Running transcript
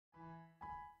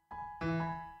Hi,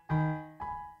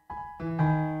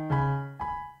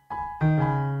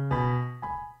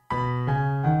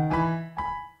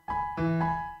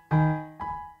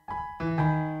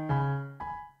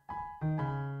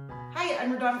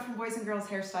 I'm RaDona from Boys and Girls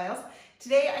Hairstyles.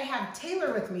 Today I have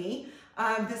Taylor with me.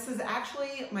 This is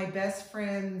actually my best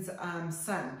friend's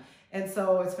son. And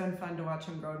so it's been fun to watch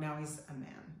him grow. Now he's a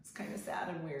man. It's kind of sad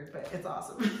and weird, but it's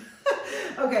awesome.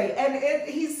 Okay, and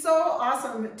he's so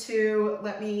awesome to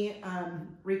let me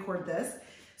record this.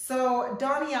 So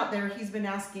Donnie out there, he's been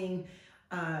asking,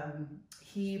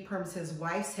 he perms his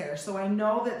wife's hair. So I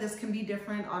know that this can be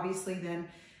different, obviously, than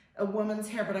a woman's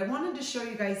hair, but I wanted to show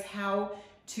you guys how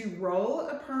to roll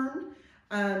a perm.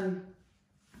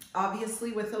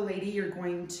 Obviously with a lady, you're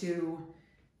going to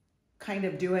kind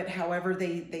of do it however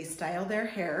they style their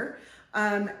hair.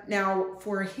 Now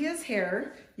for his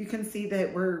hair, you can see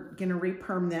that we're gonna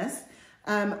re-perm this.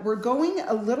 We're going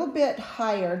a little bit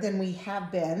higher than we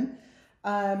have been,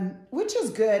 which is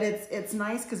good. It's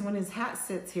nice because when his hat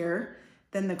sits here,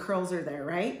 then the curls are there,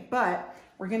 right? But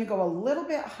we're gonna go a little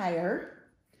bit higher.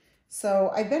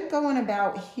 So I've been going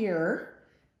about here.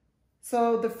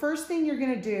 So the first thing you're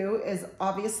gonna do is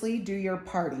obviously do your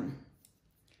parting.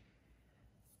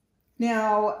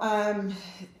 Now,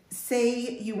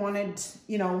 say you wanted,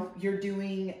 you're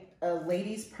doing a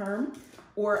lady's perm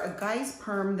or a guy's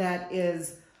perm that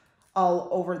is all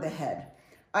over the head.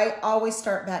 I always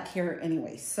start back here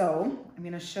anyway. So I'm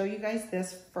gonna show you guys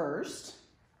this first.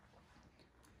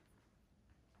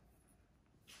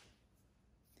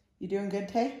 You doing good,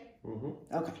 Tay?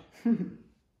 Mm-hmm. Okay.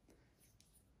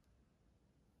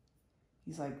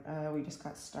 He's like, we just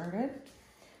got started.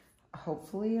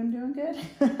 Hopefully I'm doing good.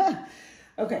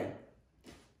 Okay.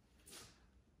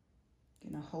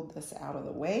 Gonna hold this out of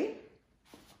the way.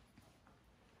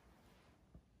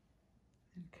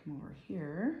 And come over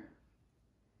here.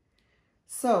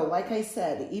 So like I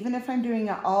said, even if I'm doing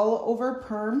an all over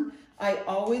perm, I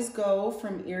always go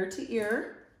from ear to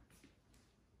ear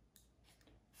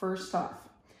first off.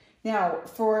 Now,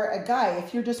 for a guy,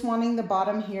 if you're just wanting the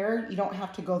bottom here, you don't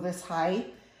have to go this high.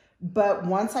 But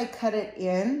once I cut it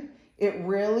in, it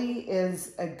really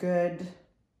is a good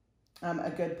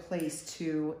place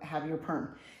to have your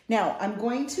perm. Now, I'm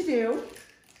going to do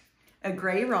a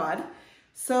gray rod.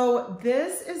 So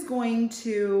this is going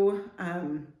to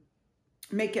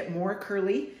make it more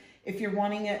curly. If you're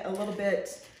wanting it a little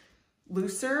bit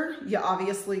looser, you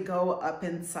obviously go up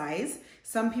in size.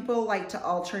 Some people like to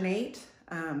alternate.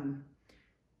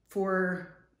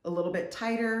 For a little bit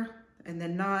tighter and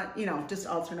then not, just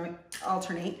alternate.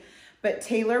 But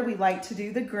Taylor, we like to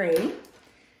do the gray.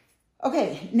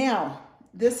 Okay, now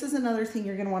this is another thing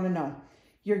you're gonna wanna know.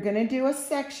 You're gonna do a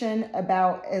section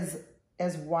about as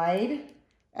wide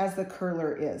as the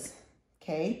curler is,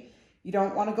 okay? You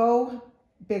don't wanna go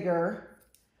bigger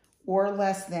or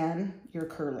less than your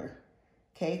curler,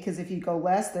 okay? Because if you go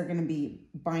less, they're gonna be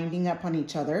binding up on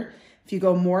each other. If you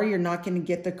go more, you're not going to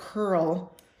get the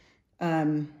curl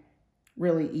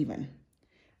really even.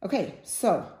 Okay,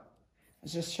 so I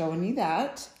was just showing you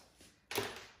that.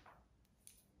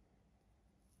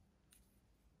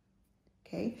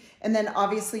 Okay, and then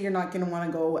obviously you're not going to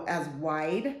want to go as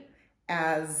wide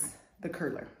as the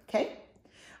curler. Okay,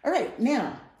 all right,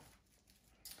 now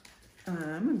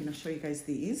I'm going to show you guys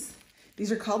these.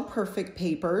 These are called Perfect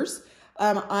Papers.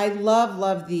 I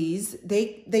love these.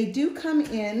 They do come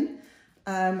in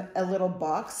a little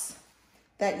box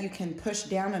that you can push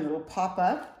down and it'll pop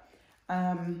up.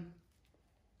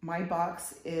 My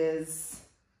box is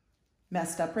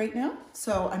messed up right now,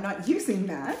 so I'm not using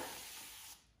that,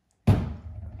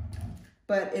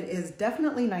 but it is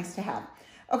definitely nice to have.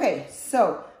 Okay,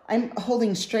 so I'm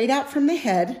holding straight out from the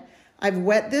head. I've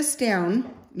wet this down.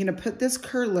 I'm gonna put this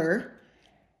curler,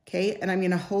 okay, and I'm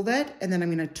gonna hold it and then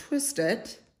I'm gonna twist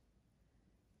it,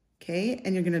 okay,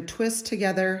 and you're gonna twist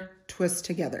together.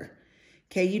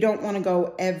 Okay, you don't want to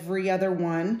go every other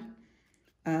one,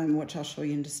 which I'll show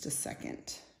you in just a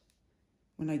second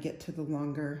when I get to the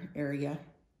longer area.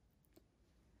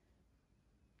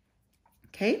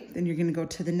 Okay, then you're going to go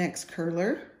to the next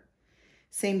curler.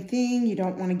 Same thing, you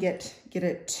don't want to get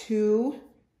it too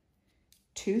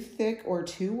thick or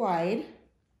too wide.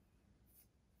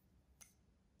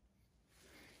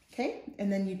 Okay, and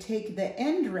then you take the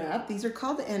end wrap. These are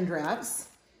called end wraps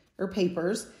or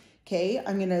papers. Okay,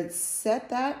 I'm gonna set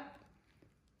that,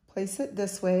 place it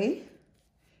this way,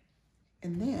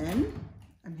 and then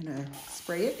I'm gonna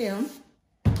spray it down,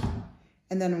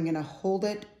 and then I'm gonna hold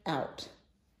it out.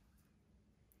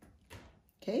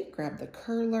 Okay, grab the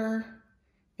curler,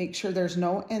 make sure there's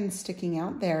no end sticking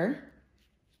out there,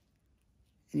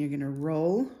 and you're gonna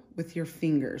roll with your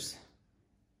fingers.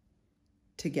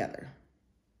 together.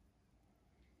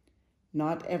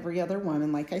 Not every other one.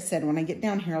 And like I said, when I get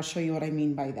down here, I'll show you what I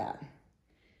mean by that.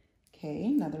 Okay,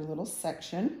 another little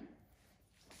section.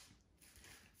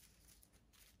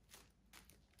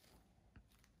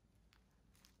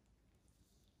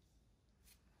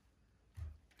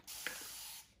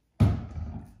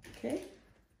 Okay.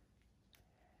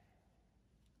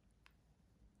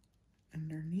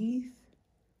 Underneath.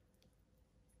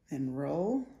 And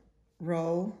roll,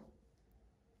 roll,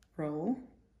 roll.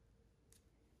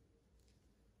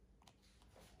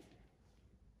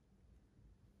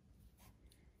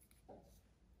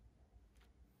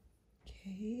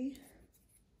 Okay.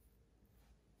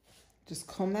 Just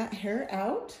comb that hair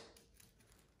out.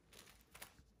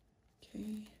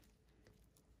 Okay.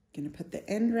 Gonna put the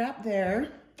end wrap there.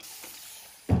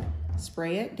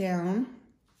 Spray it down.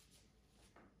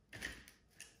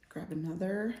 Grab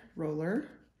another roller.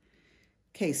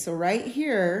 Okay, so right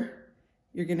here,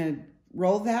 you're gonna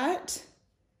roll that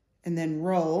and then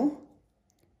roll,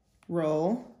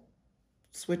 roll,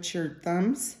 switch your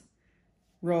thumbs,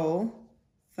 roll,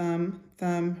 thumb,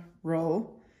 thumb,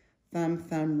 roll, thumb,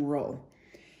 thumb, roll.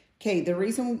 Okay, the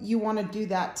reason you wanna do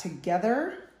that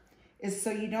together is so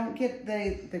you don't get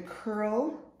the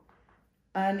curl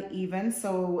uneven,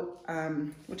 so,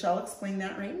 which I'll explain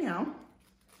that right now.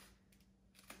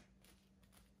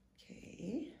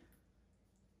 Okay.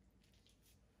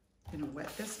 Gonna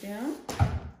wet this down.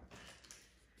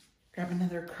 Grab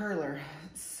another curler.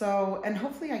 So, and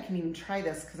hopefully I can even try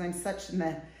this because I'm such in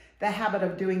the habit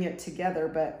of doing it together,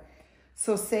 but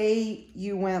so say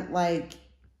you went like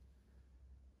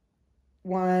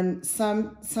one,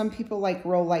 some people like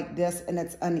roll like this and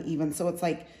it's uneven. So it's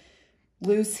like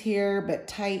loose here, but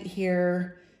tight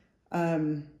here.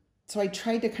 So I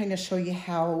tried to kind of show you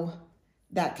how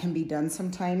that can be done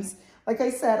sometimes. Like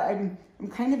I said, I'm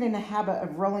kind of in a habit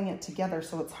of rolling it together,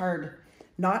 so it's hard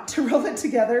not to roll it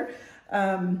together.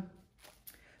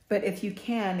 But if you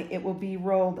can, it will be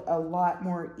rolled a lot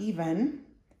more even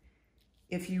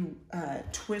if you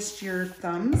twist your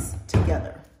thumbs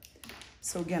together.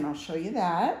 So again, I'll show you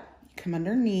that. Come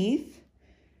underneath,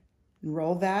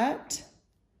 roll that,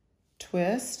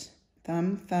 twist,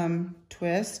 thumb, thumb,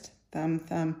 twist, thumb,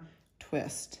 thumb,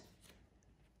 twist.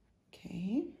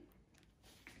 Okay.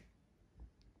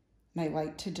 And I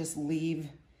like to just leave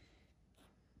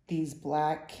these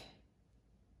black,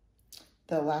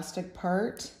 the elastic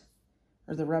part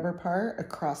or the rubber part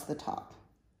across the top.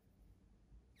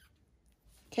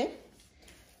 Okay.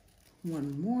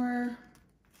 One more.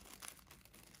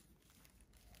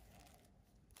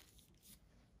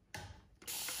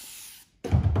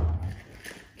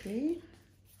 Okay.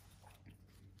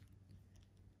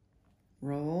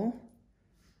 Roll,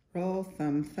 roll,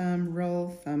 thumb, thumb, roll,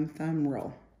 thumb, thumb,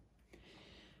 roll.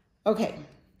 Okay,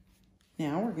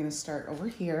 now we're going to start over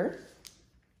here.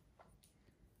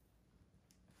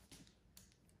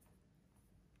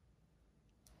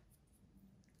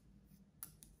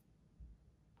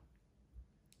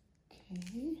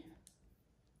 Okay.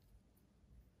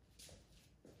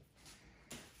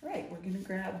 All right, we're going to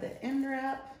grab the end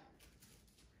wrap,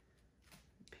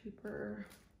 paper.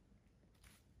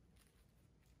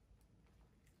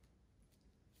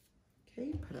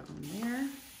 Okay, put it on there.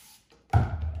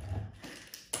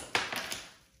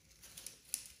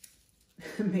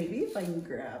 Maybe if I can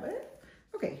grab it.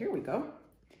 Okay, here we go.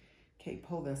 Okay,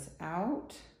 pull this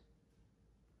out.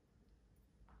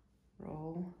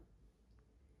 Roll.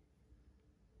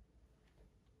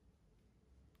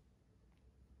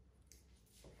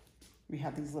 We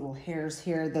have these little hairs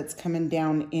here that's coming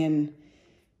down in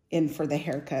for the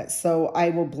haircut. So I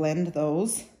will blend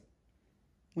those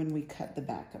when we cut the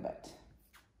back of it.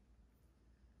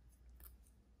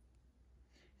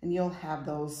 And you'll have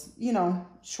those, you know,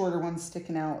 shorter ones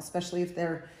sticking out, especially if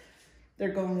they're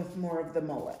going with more of the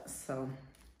mullet. So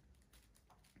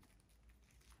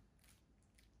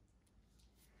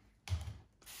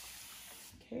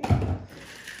okay.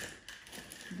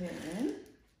 Then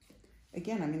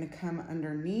again, I'm going to come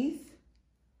underneath,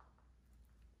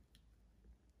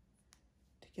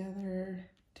 together,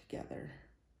 together.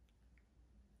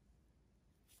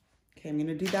 Okay, I'm going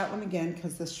to do that one again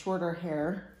because the shorter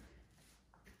hair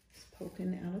is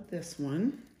poking out of this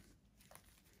one.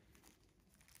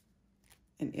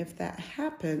 And if that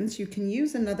happens, you can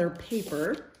use another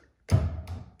paper.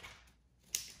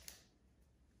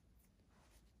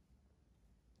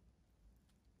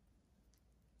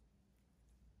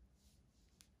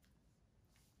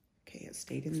 Okay, it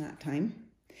stayed in that time.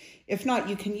 If not,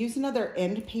 you can use another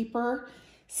end paper,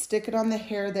 stick it on the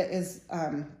hair that is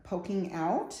poking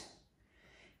out.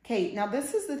 Okay, now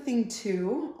this is the thing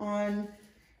too on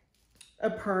a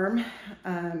perm,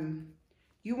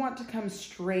 you want to come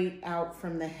straight out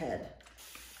from the head.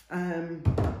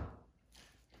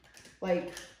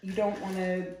 Like you don't want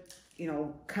to, you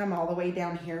know, come all the way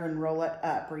down here and roll it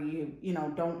up, or you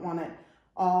know, don't want it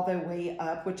all the way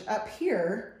up, which up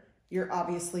here, you're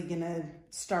obviously gonna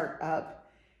start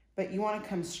up, but you want to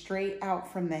come straight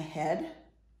out from the head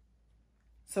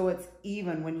so it's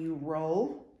even when you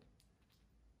roll.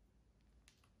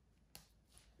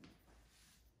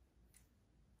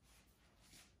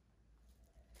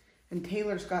 And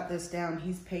Taylor's got this down.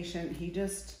 He's patient.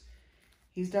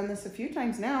 He's done this a few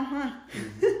times now, huh?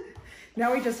 Mm-hmm.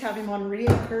 Now we just have him on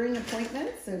reoccurring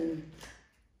appointments and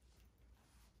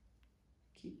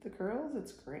keep the curls.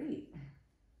 It's great.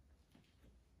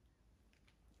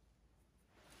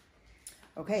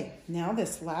 Okay, now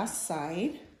this last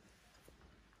side.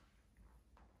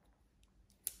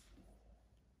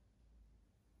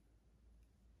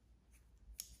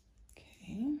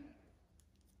 Okay.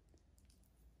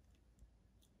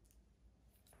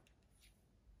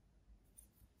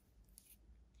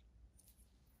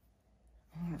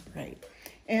 All right.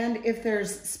 And if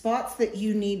there's spots that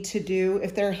you need to do,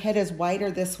 if their head is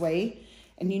wider this way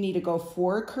and you need to go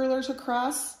 4 curlers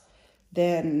across,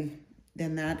 then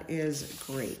that is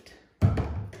great.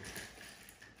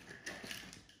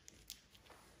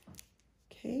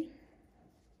 Okay.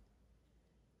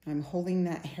 I'm holding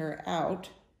that hair out.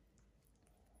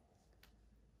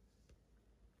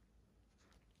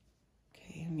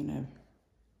 Okay, I'm gonna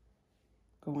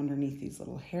go underneath these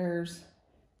little hairs,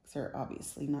 because they're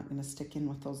obviously not gonna stick in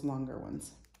with those longer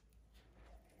ones.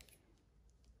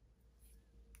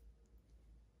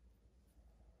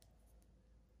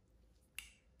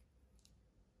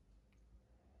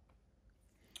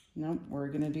 Nope, we're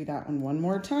gonna do that one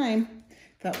more time.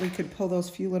 Thought we could pull those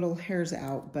few little hairs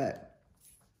out, but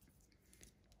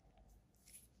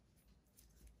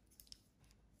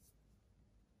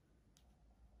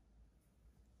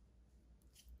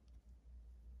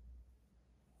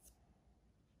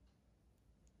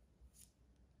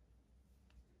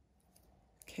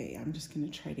okay, I'm just gonna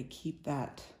try to keep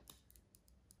that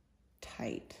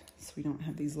tight so we don't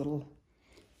have these little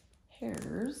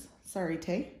hairs. Sorry,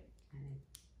 Tay.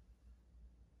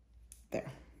 There.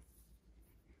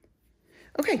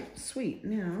 Okay, sweet.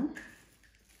 Now,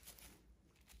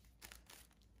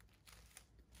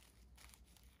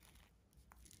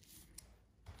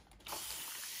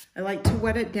 I like to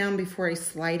wet it down before I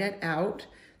slide it out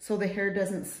so the hair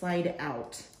doesn't slide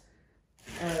out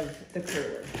of the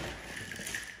curler.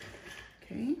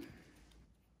 Okay.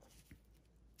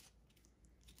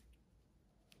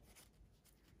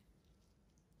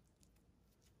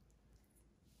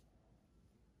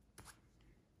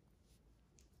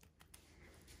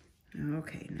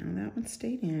 Okay, now that one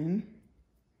stayed in.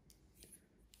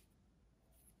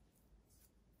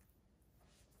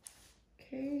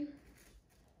 Okay,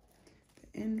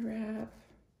 the end wrap.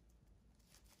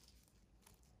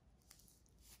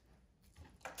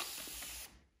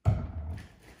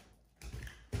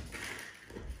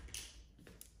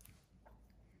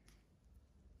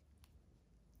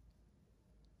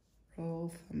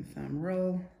 Roll, thumb, thumb,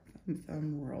 roll, thumb,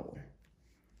 thumb, roll.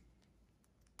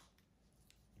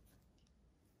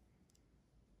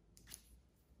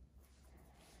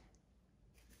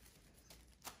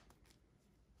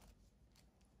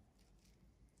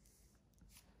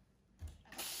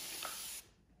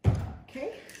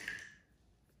 Okay,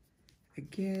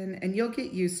 again, and you'll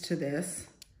get used to this,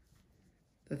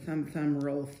 the thumb, thumb,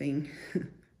 roll thing.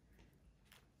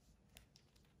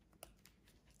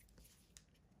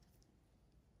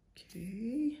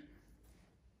 Okay.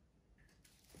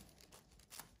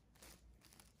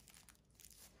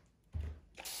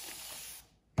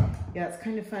 Yeah, it's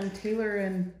kind of fun. Taylor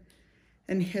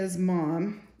and his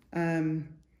mom,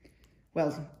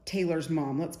 well, Taylor's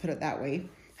mom, let's put it that way.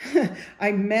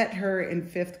 I met her in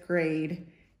 5th grade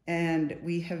and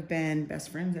we have been best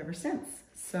friends ever since.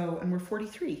 So, and we're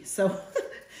 43, so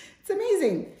it's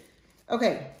amazing.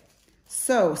 Okay,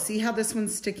 so see how this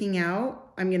one's sticking out?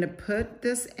 I'm gonna put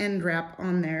this end wrap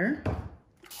on there.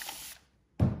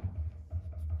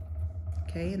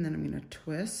 Okay, and then I'm gonna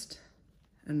twist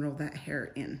and roll that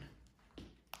hair in.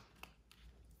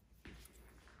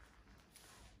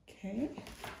 Okay,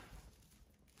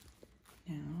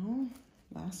 now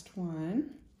last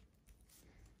one.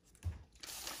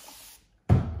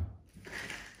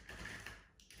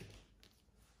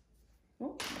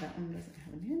 Oh, that one doesn't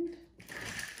have an end.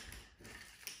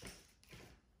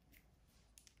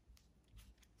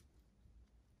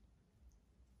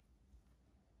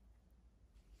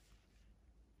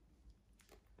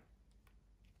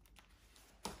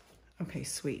 Okay,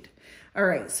 sweet. All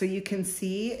right, so you can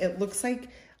see it looks like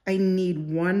I need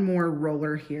one more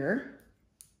roller here.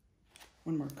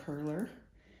 One more curler.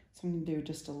 So I'm gonna do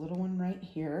just a little one right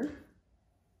here.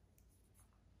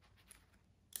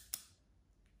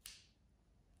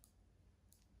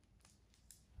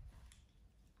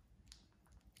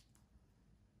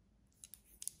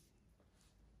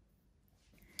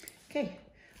 Okay,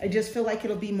 I just feel like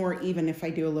it'll be more even if I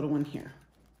do a little one here.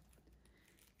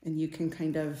 And you can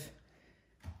kind of,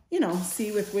 you know,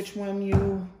 see with which one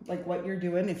you, like what you're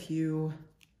doing, if you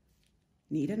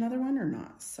need another one or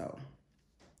not, so.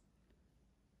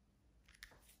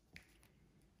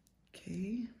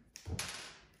 Okay.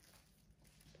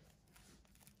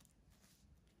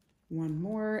 One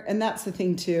more, and that's the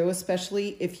thing too,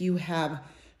 especially if you have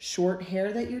short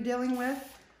hair that you're dealing with,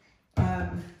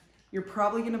 you're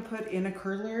probably gonna put in a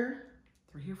curler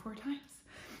 3 or 4 times,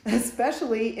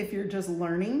 especially if you're just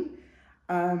learning,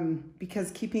 because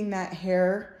keeping that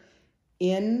hair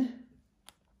in,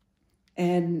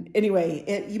 and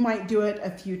anyway, you might do it a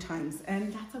few times,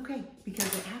 and that's okay because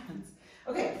it happens.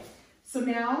 Okay, so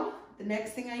now the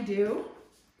next thing I do,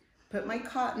 put my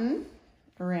cotton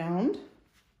around.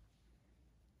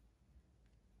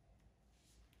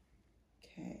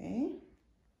 Okay.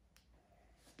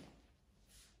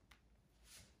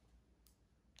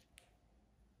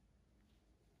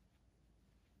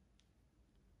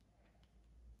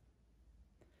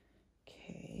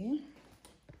 Okay.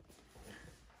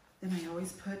 Then I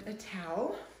always put a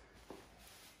towel.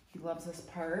 He loves this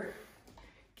part.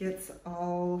 Gets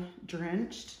all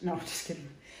drenched. No, just kidding.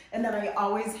 And then I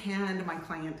always hand my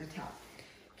client a towel.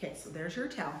 Okay, so there's your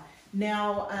towel.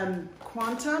 Now,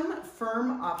 quantum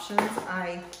firm options.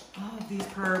 I love these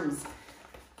perms.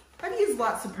 I've used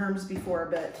lots of perms before,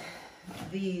 but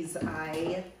these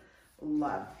I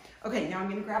love. Okay, now I'm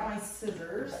gonna grab my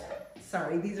scissors.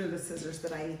 Sorry, these are the scissors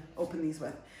that I open these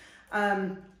with.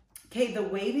 Okay, the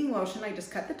waving lotion, I just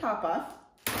cut the top off.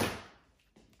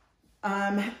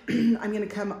 I'm gonna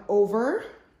come over,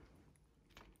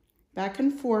 back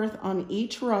and forth on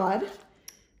each rod.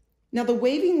 Now the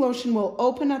waving lotion will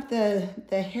open up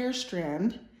the hair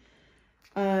strand,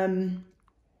 and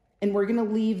we're gonna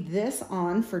leave this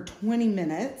on for 20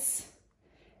 minutes.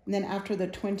 And then after the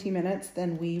 20 minutes,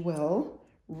 then we will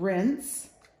rinse.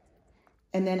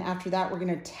 And then after that, we're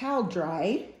gonna towel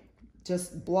dry,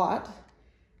 just blot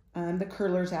the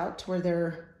curlers out to where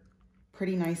they're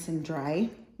pretty nice and dry.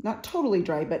 Not totally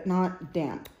dry, but not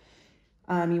damp.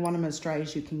 You want them as dry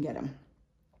as you can get them.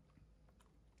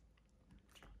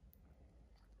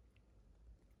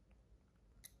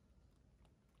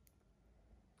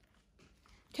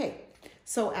 Okay,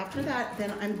 so after that,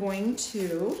 then I'm going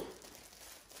to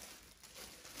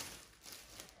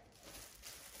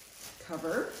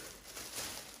cover,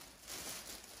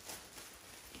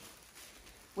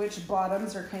 which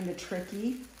bottoms are kind of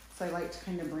tricky, so I like to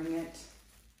kind of bring it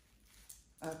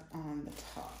up on the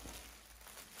top.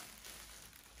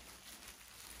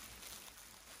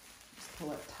 Just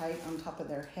pull it tight on top of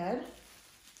their head.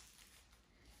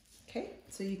 Okay,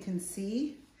 so you can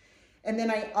see. And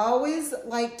then I always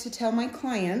like to tell my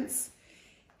clients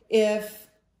if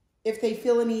they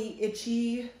feel any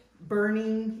itchy,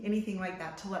 burning, anything like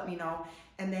that, to let me know.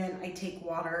 And then I take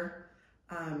water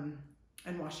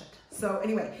and wash it. So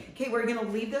anyway, okay, we're gonna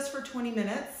leave this for 20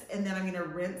 minutes and then I'm gonna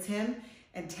rinse him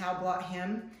and towel blot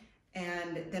him.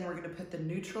 And then we're gonna put the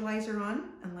neutralizer on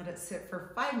and let it sit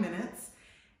for 5 minutes.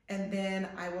 And then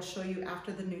I will show you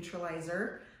after the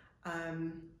neutralizer,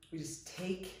 we just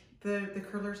take the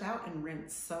curlers out and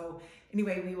rinse. So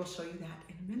anyway, we will show you that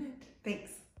in a minute.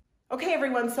 Thanks. Okay,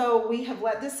 everyone, so we have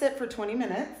let this sit for 20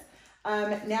 minutes.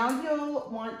 Now you'll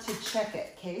want to check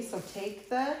it, okay? So take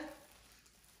the,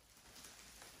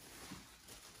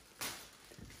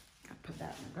 put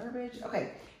that in the garbage.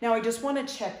 Okay, now I just want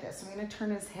to check this. I'm gonna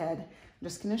turn his head. I'm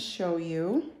just gonna show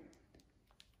you.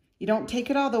 You don't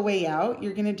take it all the way out.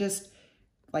 You're gonna just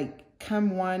like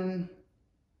come one,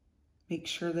 make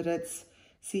sure that it's,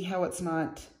 see how it's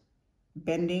not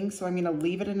bending? So I'm gonna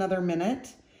leave it another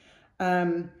minute.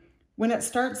 When it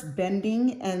starts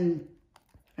bending and,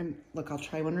 look, I'll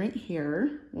try one right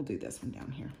here. We'll do this one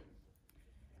down here.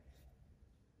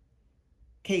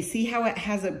 Okay, see how it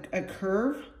has a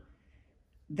curve?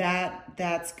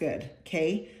 That's good,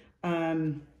 okay?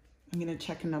 I'm gonna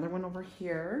check another one over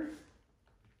here.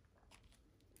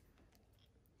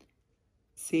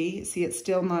 See, it's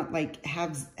still not like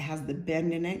has the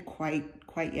bend in it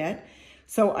quite yet.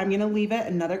 So I'm gonna leave it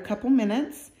another couple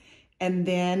minutes, and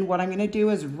then what I'm gonna do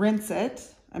is rinse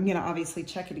it. I'm gonna obviously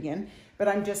check it again, but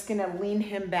I'm just gonna lean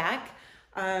him back,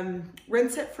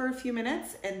 rinse it for a few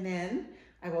minutes, and then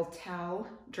I will towel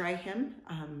dry him,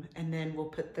 and then we'll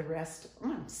put the rest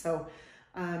on. So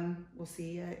we'll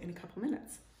see you in a couple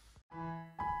minutes.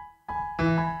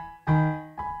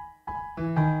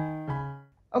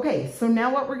 Okay, so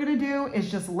now what we're gonna do is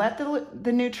just let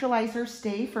the neutralizer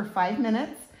stay for 5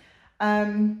 minutes.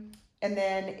 And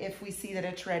then if we see that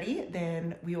it's ready,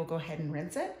 then we will go ahead and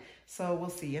rinse it. So we'll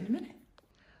see you in a minute.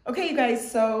 Okay, you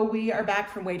guys, so we are back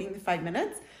from waiting the 5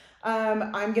 minutes.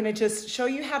 I'm gonna just show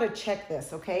you how to check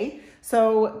this, okay?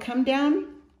 So come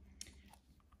down,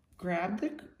 grab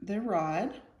the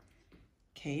rod.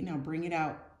 Okay, now bring it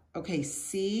out. Okay,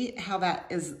 see how that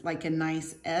is like a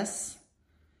nice S?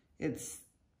 It's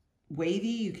wavy,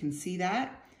 you can see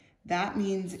that. That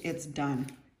means it's done,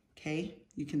 okay?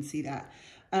 You can see that.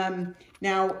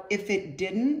 Now, if it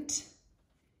didn't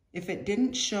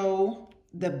show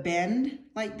the bend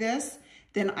like this,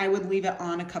 then I would leave it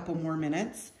on a couple more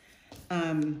minutes.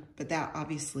 But that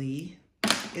obviously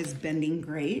is bending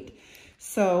great.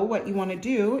 So what you wanna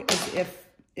do is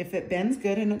if it bends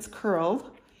good and it's curled,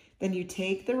 then you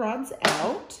take the rods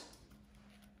out.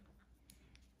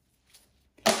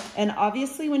 And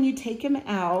obviously when you take them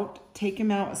out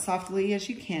as softly as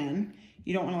you can.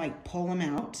 You don't wanna like pull them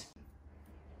out.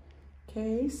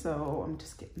 Okay, so I'm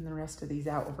just getting the rest of these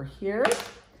out over here.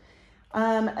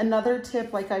 Another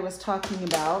tip like I was talking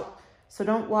about, so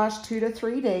don't wash 2 to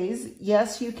 3 days.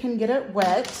 Yes, you can get it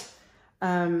wet,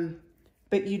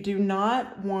 but you do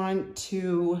not want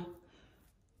to,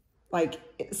 like,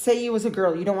 say you was a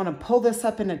girl, you don't want to pull this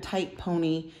up in a tight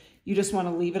pony. You just want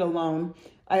to leave it alone.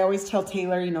 I always tell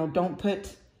Taylor, you know, don't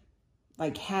put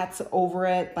like hats over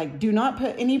it. Like, do not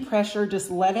put any pressure.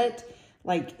 Just let it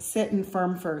like sit and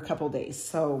firm for a couple days.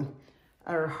 So,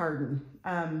 or harden.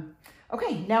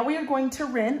 Okay, now we are going to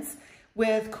rinse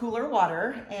with cooler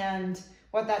water, and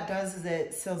what that does is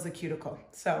it seals the cuticle.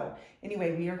 So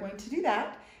anyway, we are going to do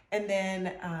that, and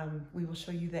then we will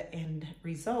show you the end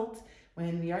result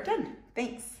when we are done.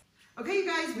 Thanks. Okay, you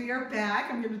guys, we are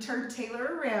back. I'm going to turn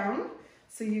Taylor around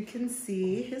so you can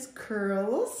see his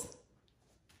curls.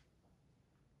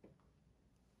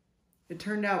 It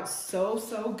turned out so,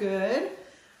 so good.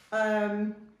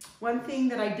 One thing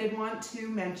that I did want to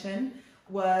mention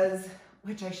was,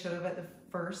 which I should have at the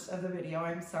first of the video,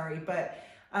 I'm sorry, but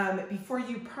before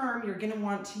you perm, you're gonna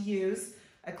want to use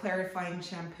a clarifying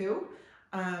shampoo,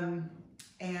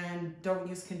 and don't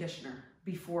use conditioner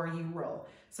before you roll.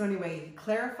 So anyway,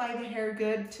 clarify the hair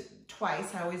good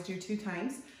twice. I always do 2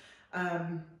 times.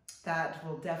 That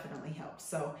will definitely help.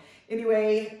 So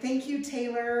anyway, thank you,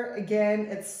 Taylor. Again,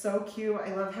 it's so cute.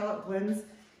 I love how it blends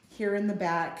here in the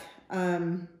back.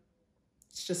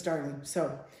 It's just darling.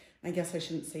 So I guess I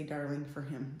shouldn't say darling for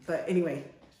him, but anyway,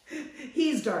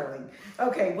 he's darling.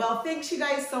 Okay, well, thanks you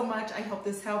guys so much. I hope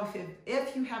this helps.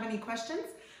 If you have any questions,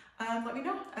 let me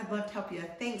know. I'd love to help you.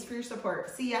 Thanks for your support.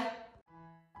 See ya.